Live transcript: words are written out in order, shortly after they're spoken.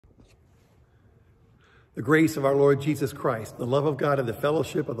The grace of our Lord Jesus Christ, the love of God, and the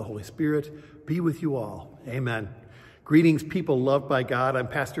fellowship of the Holy Spirit be with you all. Amen. Greetings, people loved by God. I'm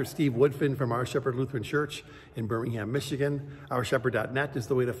Pastor Steve Woodfin from Our Shepherd Lutheran Church in Birmingham, Michigan. OurShepherd.net is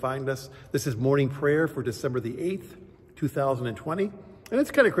the way to find us. This is morning prayer for December the 8th, 2020. And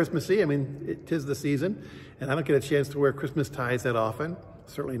it's kind of Christmassy. I mean, it is the season, and I don't get a chance to wear Christmas ties that often,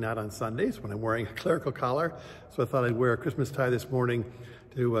 certainly not on Sundays when I'm wearing a clerical collar. So I thought I'd wear a Christmas tie this morning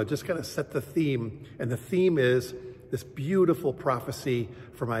to just kind of set the theme. And the theme is this beautiful prophecy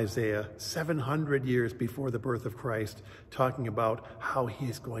from Isaiah, 700 years before the birth of Christ, talking about how he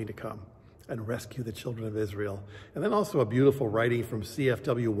is going to come and rescue the children of Israel. And then also a beautiful writing from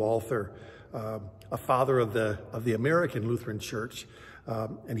C.F.W. Walther, a father of the American Lutheran Church.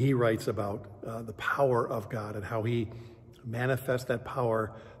 And he writes about the power of God and how he manifests that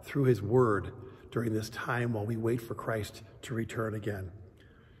power through his word during this time while we wait for Christ to return again.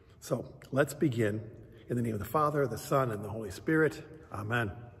 So let's begin in the name of the Father, the Son, and the Holy Spirit.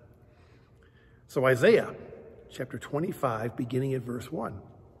 Amen. So Isaiah chapter 25, beginning at verse 1.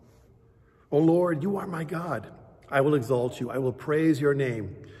 O Lord, you are my God. I will exalt you. I will praise your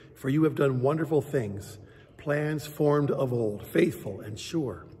name, for you have done wonderful things, plans formed of old, faithful and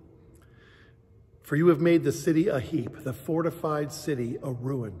sure. For you have made the city a heap, the fortified city a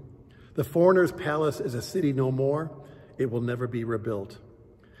ruin. The foreigner's palace is a city no more. It will never be rebuilt.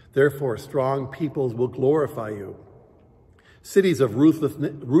 Therefore, strong peoples will glorify you. Cities of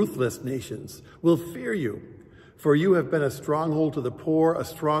ruthless nations will fear you, for you have been a stronghold to the poor, a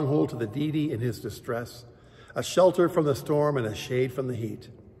stronghold to the needy in his distress, a shelter from the storm and a shade from the heat.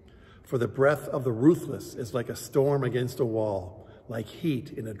 For the breath of the ruthless is like a storm against a wall, like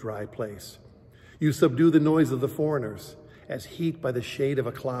heat in a dry place. You subdue the noise of the foreigners, as heat by the shade of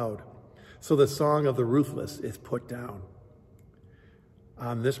a cloud. So the song of the ruthless is put down.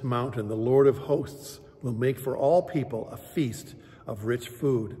 On this mountain, the Lord of hosts will make for all people a feast of rich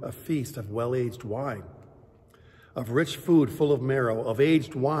food, a feast of well-aged wine, of rich food full of marrow, of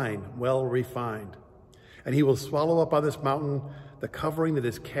aged wine well refined. And he will swallow up on this mountain the covering that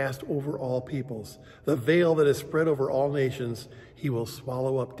is cast over all peoples, the veil that is spread over all nations. He will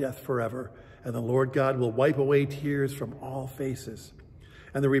swallow up death forever, and the Lord God will wipe away tears from all faces.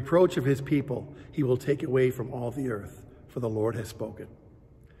 And the reproach of his people he will take away from all the earth, for the Lord has spoken.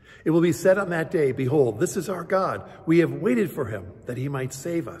 It will be said on that day, behold, this is our God. We have waited for him that he might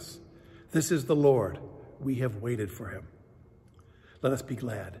save us. This is the Lord. We have waited for him. Let us be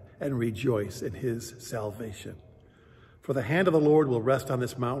glad and rejoice in his salvation. For the hand of the Lord will rest on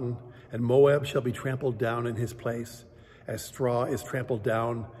this mountain, and Moab shall be trampled down in his place, as straw is trampled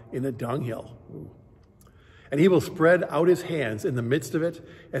down in a dunghill. And he will spread out his hands in the midst of it,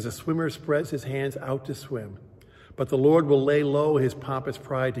 as a swimmer spreads his hands out to swim. But the Lord will lay low his pompous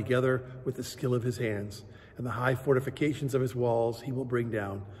pride together with the skill of his hands, and the high fortifications of his walls he will bring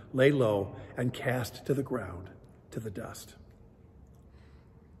down, lay low, and cast to the ground, to the dust.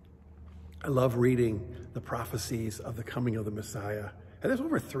 I love reading the prophecies of the coming of the Messiah. And there's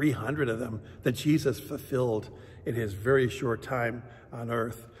over 300 of them that Jesus fulfilled in his very short time on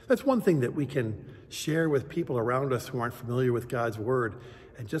earth. That's one thing that we can share with people around us who aren't familiar with God's word.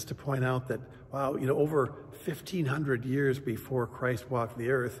 And just to point out that, wow, over 1,500 years before Christ walked the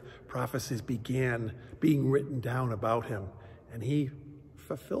earth, prophecies began being written down about him. And he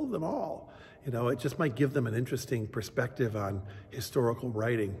fulfilled them all. It just might give them an interesting perspective on historical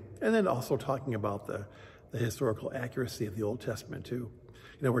writing. And then also talking about the historical accuracy of the Old Testament too.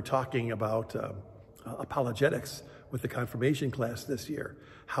 We're talking about apologetics with the confirmation class this year.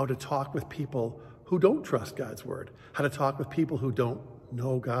 How to talk with people who don't trust God's word. How to talk with people who don't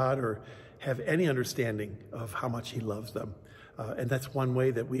know God or have any understanding of how much he loves them. And that's one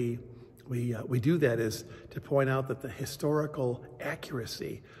way that we do that, is to point out that the historical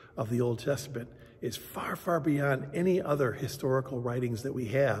accuracy of the Old Testament is far, far beyond any other historical writings that we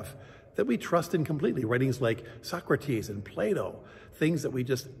have that we trust in completely. Writings like Socrates and Plato, things that we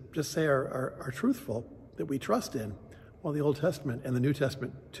just say are truthful, that we trust in, while the Old Testament and the New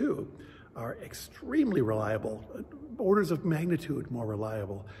Testament too are extremely reliable, orders of magnitude more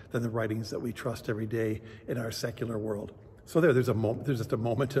reliable than the writings that we trust every day in our secular world. So there's just a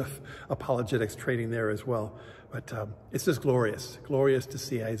moment of apologetics training there as well. But it's just glorious to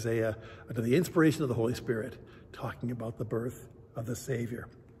see Isaiah, under the inspiration of the Holy Spirit, talking about the birth of the Savior.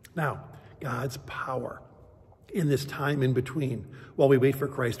 Now, God's power in this time in between, while we wait for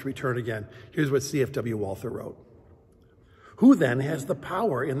Christ to return again. Here's what C.F.W. Walther wrote. Who then has the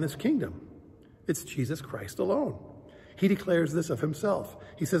power in this kingdom? It's Jesus Christ alone. He declares this of himself.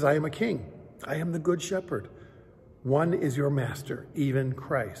 He says, I am a king. I am the good shepherd. One is your master, even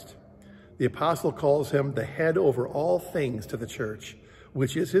Christ. The apostle calls him the head over all things to the church,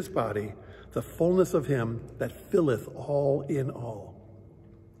 which is his body, the fullness of him that filleth all in all.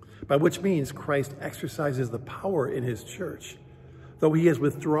 By which means Christ exercises the power in his church, though he has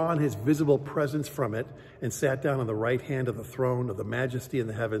withdrawn his visible presence from it and sat down on the right hand of the throne of the majesty in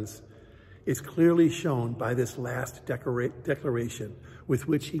the heavens, is clearly shown by this last declaration with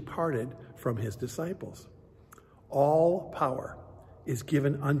which he parted from his disciples. All power is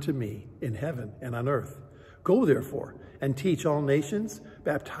given unto me in heaven and on earth. Go therefore and teach all nations,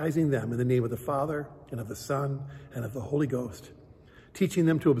 baptizing them in the name of the Father and of the Son and of the Holy Ghost, teaching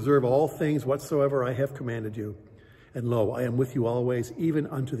them to observe all things whatsoever I have commanded you. And lo, I am with you always, even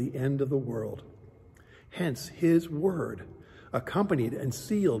unto the end of the world. Hence his word, accompanied and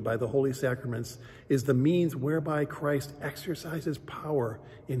sealed by the holy sacraments, is the means whereby Christ exercises power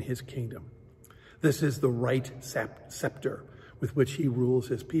in his kingdom. This is the right scepter with which he rules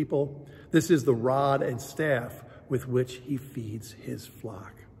his people. This is the rod and staff with which he feeds his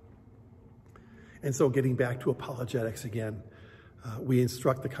flock. And so getting back to apologetics again, we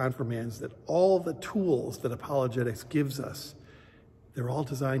instruct the confirmands that all the tools that apologetics gives us, they're all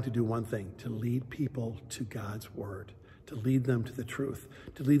designed to do one thing: to lead people to God's word, to lead them to the truth,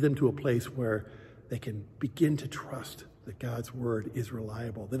 to lead them to a place where they can begin to trust that God's word is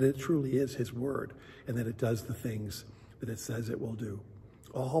reliable, that it truly is his word, and that it does the things that it says it will do.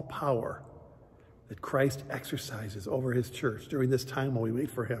 All power that Christ exercises over his church during this time while we wait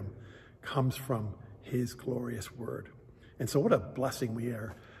for him comes from his glorious word. And so what a blessing we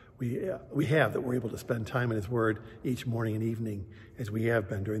have that we're able to spend time in his word each morning and evening as we have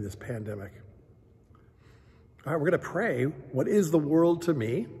been during this pandemic. All right, we're going to pray, "What is the world to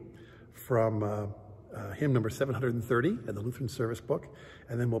me?" from hymn number 730 in the Lutheran service book,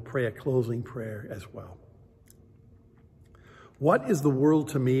 and then we'll pray a closing prayer as well. What is the world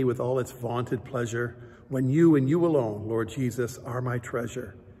to me with all its vaunted pleasure, when you and you alone, Lord Jesus, are my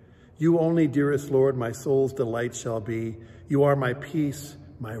treasure? You only, dearest Lord, my soul's delight shall be. You are my peace,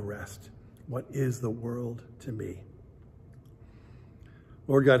 my rest. What is the world to me?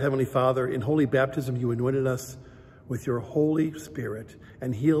 Lord God, Heavenly Father, in holy baptism you anointed us with your Holy Spirit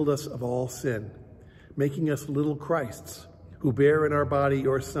and healed us of all sin, making us little Christs who bear in our body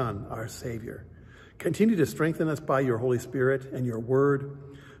your Son, our Savior. Continue to strengthen us by your Holy Spirit and your word,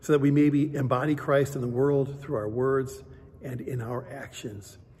 so that we may embody Christ in the world through our words and in our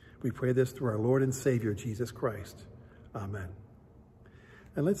actions. We pray this through our Lord and Savior, Jesus Christ. Amen.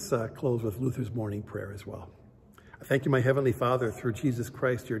 And let's close with Luther's morning prayer as well. I thank you, my Heavenly Father, through Jesus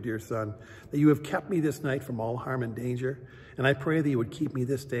Christ, your dear Son, that you have kept me this night from all harm and danger. And I pray that you would keep me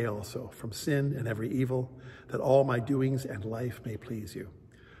this day also from sin and every evil, that all my doings and life may please you.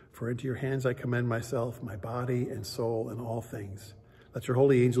 For into your hands I commend myself, my body and soul, and all things. Let your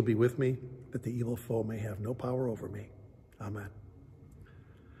holy angel be with me, that the evil foe may have no power over me. Amen.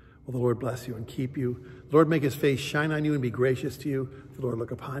 Well, the Lord bless you and keep you. The Lord make his face shine on you and be gracious to you. The Lord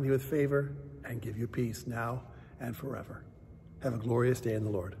look upon you with favor and give you peace now and forever. Have a glorious day in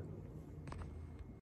the Lord.